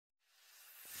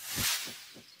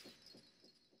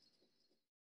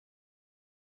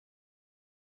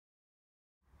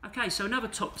Okay, so another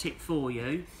top tip for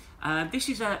you. This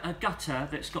is a gutter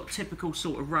that's got typical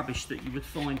sort of rubbish that you would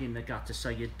find in the gutter, so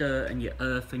your dirt and your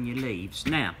earth and your leaves.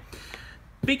 Now,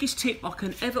 biggest tip I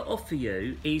can ever offer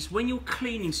you is when you're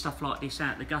cleaning stuff like this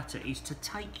out the gutter is to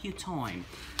take your time.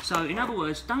 So in other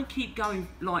words, don't keep going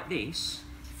like this,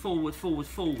 forward, forward,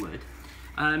 forward.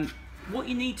 What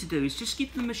you need to do is just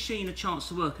give the machine a chance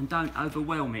to work and don't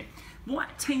overwhelm it. What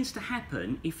tends to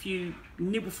happen if you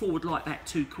nibble forward like that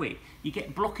too quick, you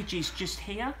get blockages just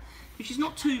here, which is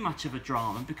not too much of a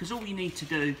drama because all you need to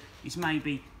do is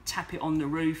maybe tap it on the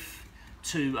roof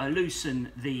to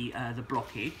loosen the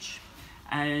blockage.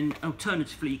 And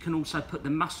alternatively, you can also put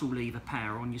the muscle lever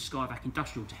power on your SkyVac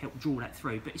Industrial to help draw that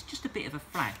through, but it's just a bit of a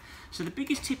flag. So the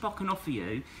biggest tip I can offer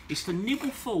you is to nibble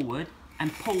forward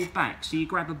and pull back. So you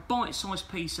grab a bite-sized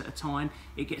piece at a time,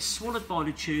 it gets swallowed by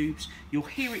the tubes, you'll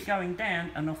hear it going down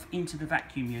and off into the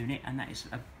vacuum unit, and that is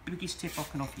the biggest tip I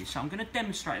can offer you. So I'm going to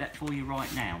demonstrate that for you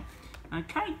right now.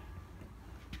 Okay?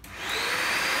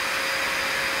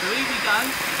 So here we go,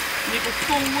 nibble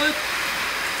forward,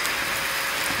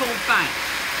 pull back,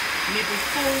 nibble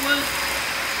forward,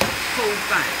 pull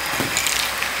back,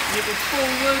 nibble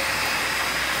forward,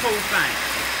 pull back.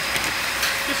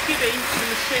 Just giving the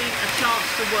machine a chance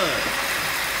to work.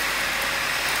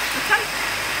 Okay?